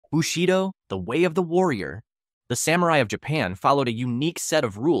Bushido, the way of the warrior. The samurai of Japan followed a unique set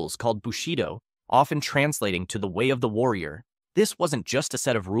of rules called Bushido, often translating to the way of the warrior. This wasn't just a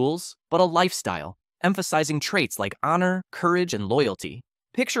set of rules, but a lifestyle, emphasizing traits like honor, courage, and loyalty.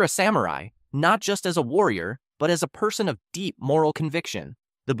 Picture a samurai, not just as a warrior, but as a person of deep moral conviction.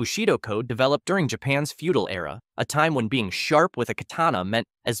 The Bushido code developed during Japan's feudal era, a time when being sharp with a katana meant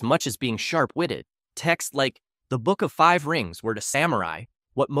as much as being sharp-witted. Texts like, "The Book of Five Rings" were to samurai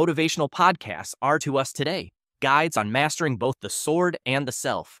what motivational podcasts are to us today, guides on mastering both the sword and the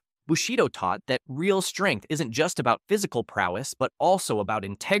self. Bushido taught that real strength isn't just about physical prowess, but also about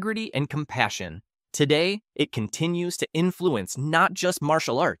integrity and compassion. Today, it continues to influence not just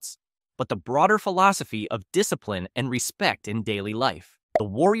martial arts, but the broader philosophy of discipline and respect in daily life. The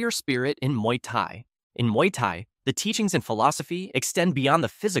warrior spirit in Muay Thai. In Muay Thai, the teachings and philosophy extend beyond the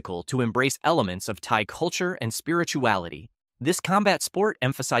physical to embrace elements of Thai culture and spirituality. This combat sport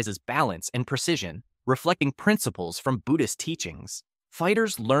emphasizes balance and precision, reflecting principles from Buddhist teachings.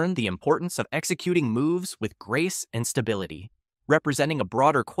 Fighters learn the importance of executing moves with grace and stability, representing a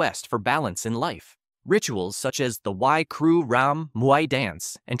broader quest for balance in life. Rituals such as the Wai Kru Ram Muay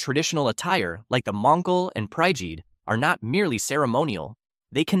dance and traditional attire like the Mongol and Praijid are not merely ceremonial.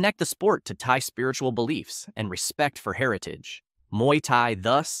 They connect the sport to Thai spiritual beliefs and respect for heritage. Muay Thai,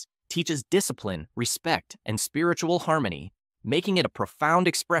 thus, teaches discipline, respect, and spiritual harmony, making it a profound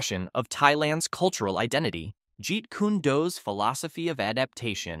expression of Thailand's cultural identity. Jeet Kune Do's philosophy of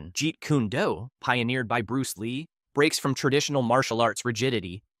adaptation. Jeet Kune Do, pioneered by Bruce Lee, breaks from traditional martial arts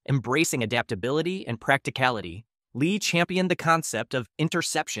rigidity, embracing adaptability and practicality. Lee championed the concept of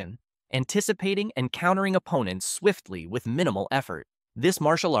interception, anticipating and countering opponents swiftly with minimal effort. This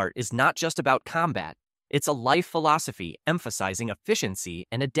martial art is not just about combat, it's a life philosophy emphasizing efficiency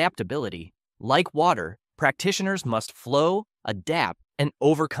and adaptability. Like water, practitioners must flow, adapt, and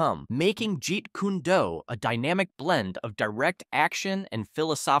overcome, making Jeet Kune Do a dynamic blend of direct action and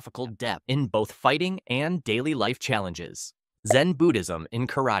philosophical depth in both fighting and daily life challenges. Zen Buddhism in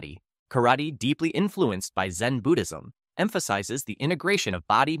karate. Karate, deeply influenced by Zen Buddhism, emphasizes the integration of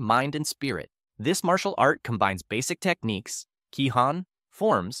body, mind, and spirit. This martial art combines basic techniques, Kihon,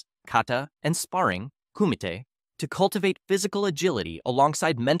 forms, kata, and sparring, kumite, to cultivate physical agility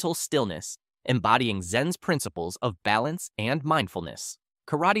alongside mental stillness, embodying Zen's principles of balance and mindfulness.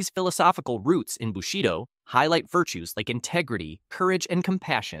 Karate's philosophical roots in Bushido highlight virtues like integrity, courage, and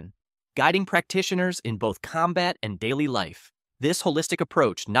compassion, guiding practitioners in both combat and daily life. This holistic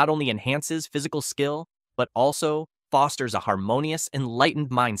approach not only enhances physical skill, but also fosters a harmonious, enlightened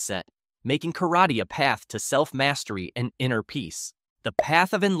mindset, making karate a path to self-mastery and inner peace. The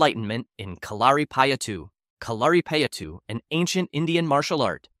path of enlightenment in Kalaripayattu. Kalaripayattu, an ancient Indian martial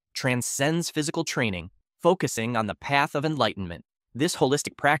art, transcends physical training, focusing on the path of enlightenment. This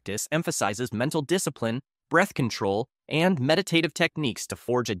holistic practice emphasizes mental discipline, breath control, and meditative techniques to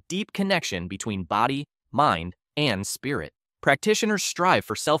forge a deep connection between body, mind, and spirit. Practitioners strive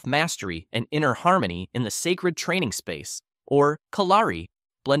for self-mastery and inner harmony in the sacred training space, or Kalari,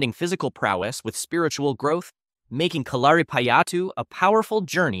 blending physical prowess with spiritual growth, making Kalaripayattu a powerful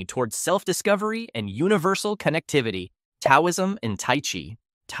journey towards self-discovery and universal connectivity. Taoism and Tai Chi.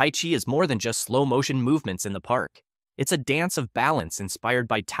 Tai Chi is more than just slow-motion movements in the park. It's a dance of balance inspired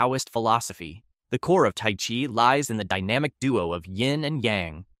by Taoist philosophy. The core of Tai Chi lies in the dynamic duo of yin and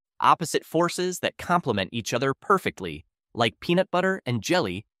yang, opposite forces that complement each other perfectly, like peanut butter and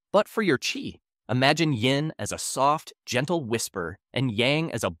jelly, but for your chi. Imagine yin as a soft, gentle whisper and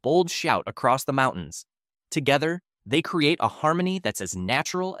yang as a bold shout across the mountains. Together, they create a harmony that's as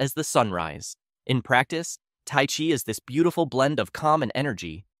natural as the sunrise. In practice, Tai Chi is this beautiful blend of calm and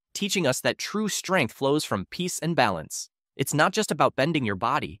energy, teaching us that true strength flows from peace and balance. It's not just about bending your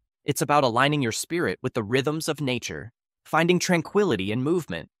body, it's about aligning your spirit with the rhythms of nature, finding tranquility in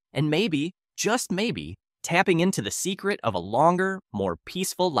movement, and maybe, just maybe, tapping into the secret of a longer, more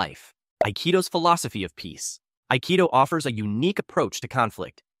peaceful life. Aikido's philosophy of peace. Aikido offers a unique approach to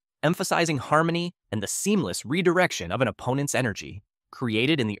conflict, emphasizing harmony and the seamless redirection of an opponent's energy.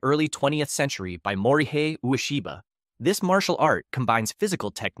 Created in the early 20th century by Morihei Ueshiba, this martial art combines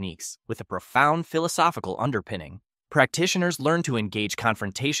physical techniques with a profound philosophical underpinning. Practitioners learn to engage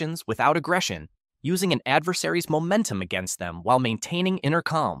confrontations without aggression, using an adversary's momentum against them while maintaining inner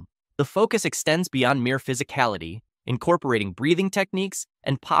calm. The focus extends beyond mere physicality, incorporating breathing techniques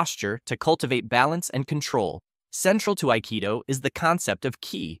and posture to cultivate balance and control. Central to Aikido is the concept of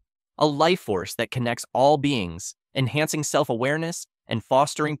ki, a life force that connects all beings, enhancing self-awareness and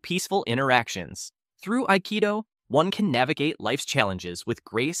fostering peaceful interactions. Through Aikido, one can navigate life's challenges with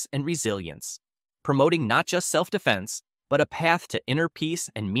grace and resilience, promoting not just self-defense, but a path to inner peace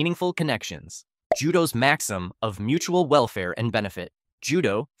and meaningful connections. Judo's maxim of mutual welfare and benefit.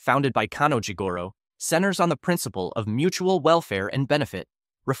 Judo, founded by Kano Jigoro, centers on the principle of mutual welfare and benefit,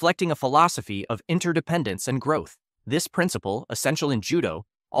 reflecting a philosophy of interdependence and growth. This principle, essential in Judo,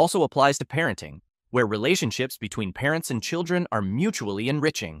 also applies to parenting, where relationships between parents and children are mutually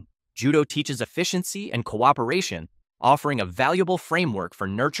enriching. Judo teaches efficiency and cooperation, offering a valuable framework for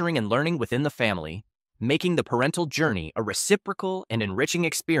nurturing and learning within the family, making the parental journey a reciprocal and enriching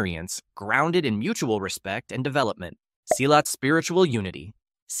experience grounded in mutual respect and development. Silat spiritual unity.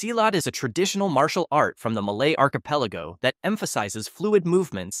 Silat is a traditional martial art from the Malay archipelago that emphasizes fluid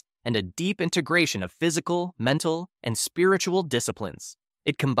movements and a deep integration of physical, mental, and spiritual disciplines.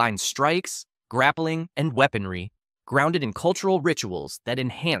 It combines strikes, grappling, and weaponry, grounded in cultural rituals that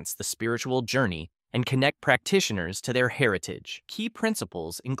enhance the spiritual journey and connect practitioners to their heritage. Key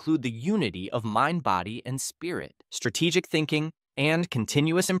principles include the unity of mind, body, and spirit, strategic thinking, and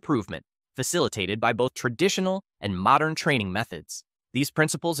continuous improvement, facilitated by both traditional and modern training methods. These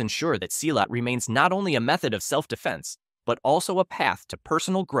principles ensure that Silat remains not only a method of self-defense, but also a path to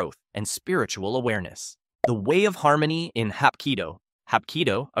personal growth and spiritual awareness. The way of harmony in Hapkido.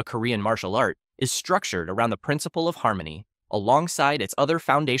 Hapkido, a Korean martial art, is structured around the principle of harmony, alongside its other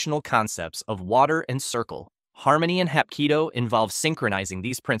foundational concepts of water and circle. Harmony in Hapkido involves synchronizing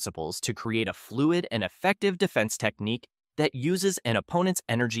these principles to create a fluid and effective defense technique that uses an opponent's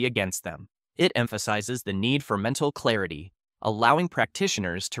energy against them. It emphasizes the need for mental clarity, allowing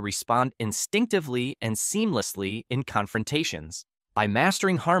practitioners to respond instinctively and seamlessly in confrontations. By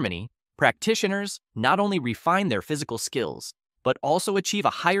mastering harmony, practitioners not only refine their physical skills, but also achieve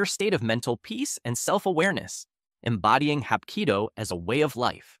a higher state of mental peace and self-awareness, embodying Hapkido as a way of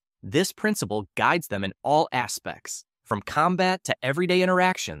life. This principle guides them in all aspects, from combat to everyday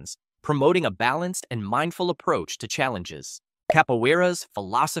interactions, promoting a balanced and mindful approach to challenges. Capoeira's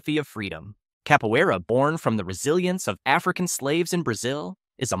philosophy of freedom. Capoeira, born from the resilience of African slaves in Brazil,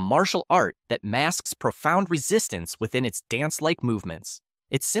 is a martial art that masks profound resistance within its dance-like movements.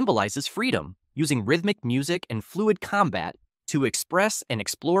 It symbolizes freedom, using rhythmic music and fluid combat to express and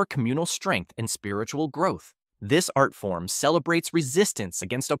explore communal strength and spiritual growth. This art form celebrates resistance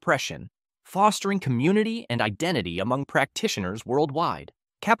against oppression, fostering community and identity among practitioners worldwide.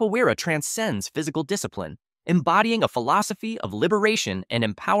 Capoeira transcends physical discipline, embodying a philosophy of liberation and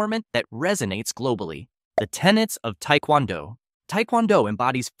empowerment that resonates globally. The Tenets of Taekwondo. Taekwondo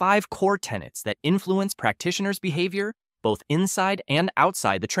embodies 5 core tenets that influence practitioners' behavior both inside and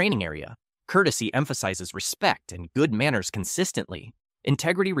outside the training area. Courtesy emphasizes respect and good manners consistently.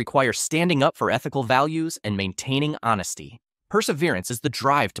 Integrity requires standing up for ethical values and maintaining honesty. Perseverance is the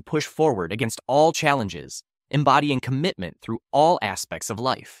drive to push forward against all challenges, embodying commitment through all aspects of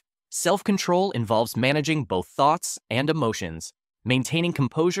life. Self-control involves managing both thoughts and emotions, maintaining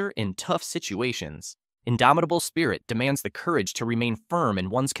composure in tough situations. Indomitable spirit demands the courage to remain firm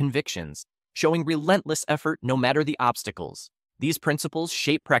in one's convictions, showing relentless effort no matter the obstacles. These principles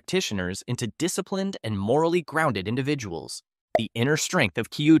shape practitioners into disciplined and morally grounded individuals. The inner strength of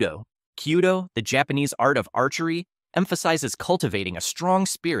Kyudo. Kyudo, the Japanese art of archery, emphasizes cultivating a strong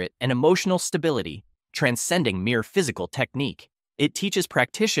spirit and emotional stability, transcending mere physical technique. It teaches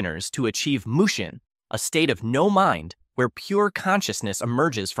practitioners to achieve mushin, a state of no mind where pure consciousness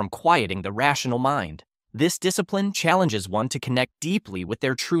emerges from quieting the rational mind. This discipline challenges one to connect deeply with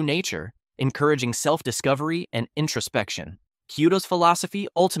their true nature, encouraging self-discovery and introspection. Kyudo's philosophy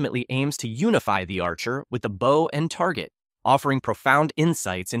ultimately aims to unify the archer with the bow and target, offering profound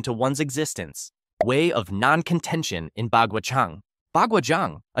insights into one's existence. Way of non-contention in Baguazhang.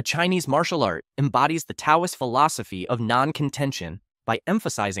 Baguazhang, a Chinese martial art, embodies the Taoist philosophy of non-contention by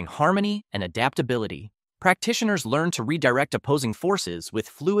emphasizing harmony and adaptability. Practitioners learn to redirect opposing forces with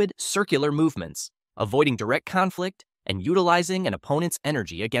fluid, circular movements, avoiding direct conflict and utilizing an opponent's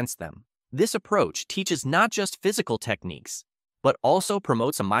energy against them. This approach teaches not just physical techniques, but also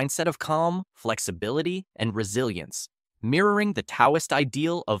promotes a mindset of calm, flexibility, and resilience, mirroring the Taoist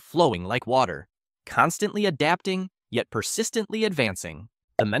ideal of flowing like water, constantly adapting, yet persistently advancing.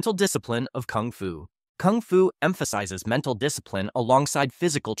 The mental discipline of Kung Fu. Kung Fu emphasizes mental discipline alongside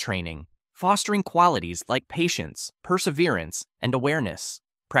physical training, fostering qualities like patience, perseverance, and awareness.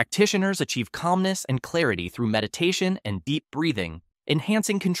 Practitioners achieve calmness and clarity through meditation and deep breathing,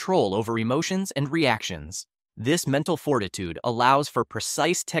 enhancing control over emotions and reactions. This mental fortitude allows for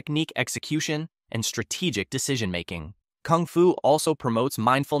precise technique execution and strategic decision-making. Kung Fu also promotes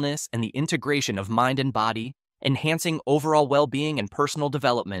mindfulness and the integration of mind and body, enhancing overall well-being and personal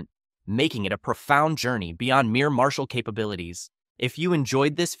development, making it a profound journey beyond mere martial capabilities. If you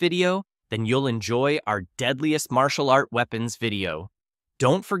enjoyed this video, then you'll enjoy our deadliest martial art weapons video.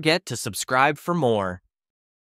 Don't forget to subscribe for more.